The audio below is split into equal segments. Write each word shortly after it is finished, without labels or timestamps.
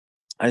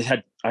I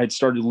had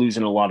started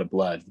losing a lot of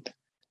blood,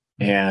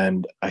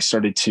 and I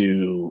started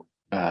to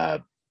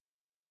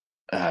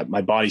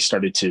my body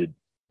started to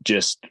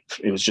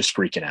it was just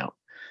freaking out.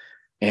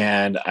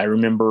 And I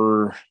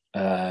remember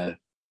kind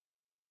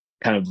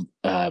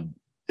of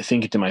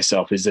thinking to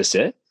myself, is this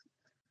it?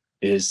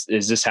 Is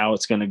this how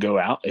it's going to go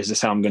out? Is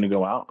this how I'm going to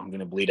go out? I'm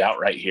going to bleed out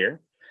right here.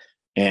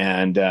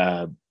 And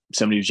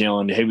somebody was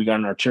yelling, "Hey, we got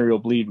an arterial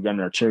bleed. We got an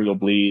arterial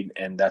bleed."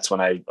 And that's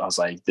when I was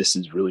like, this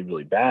is really,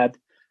 really bad.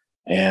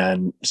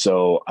 And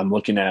so I'm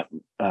looking at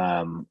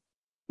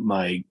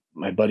my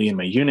buddy in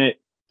my unit,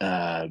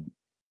 and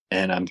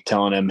I'm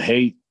telling him,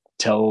 "Hey,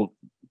 tell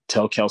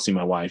Kelsey,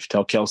 my wife,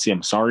 tell Kelsey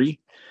I'm sorry.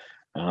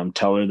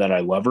 Tell her that I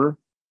love her.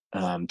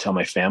 Tell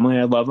my family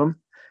I love them."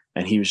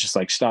 And he was just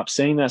like, "Stop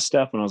saying that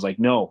stuff." And I was like,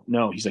 no.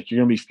 He's like,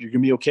 you're gonna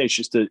be okay.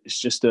 It's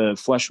just a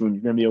flesh wound.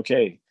 You're gonna be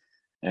okay.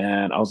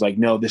 And I was like,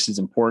 no, this is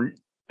important.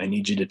 I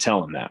need you to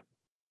tell him that.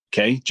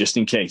 Okay. Just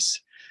in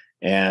case.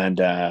 And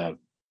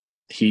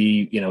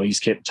he's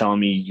kept telling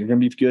me, you're gonna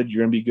be good.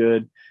 You're gonna be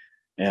good.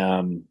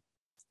 The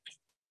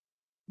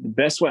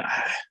best way,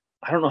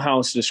 I don't know how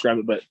else to describe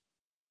it, but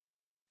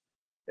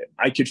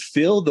I could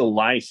feel the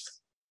life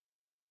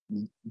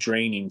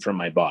draining from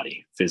my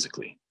body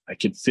physically. I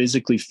could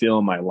physically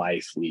feel my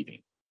life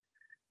leaving.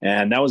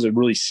 And that was a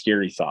really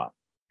scary thought,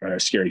 or a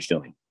scary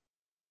feeling.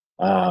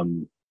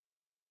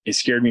 It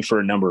scared me for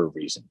a number of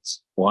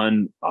reasons.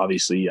 One,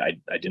 obviously, I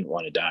didn't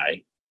want to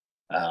die.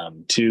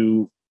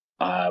 Two,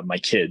 my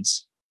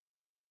kids.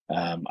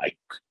 I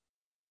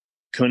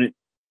couldn't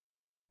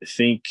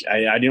think,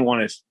 I didn't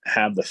want to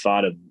have the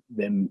thought of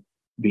them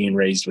being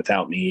raised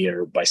without me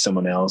or by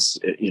someone else,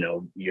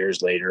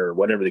 years later, or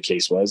whatever the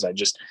case was.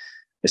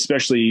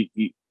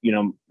 Especially,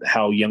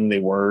 how young they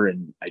were.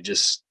 And it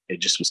just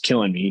was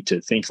killing me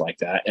to think like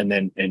that.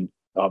 And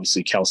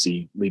obviously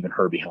Kelsey, leaving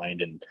her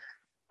behind. And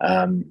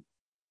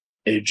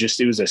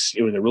it was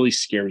a really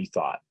scary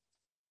thought.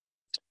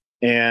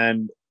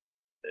 And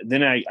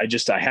then I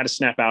had to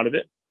snap out of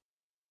it,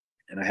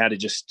 and I had to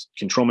just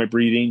control my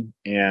breathing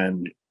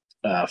and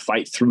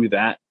fight through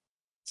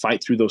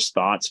those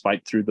thoughts,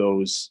 fight through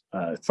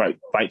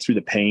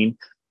the pain,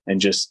 and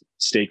just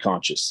stay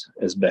conscious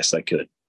as best I could.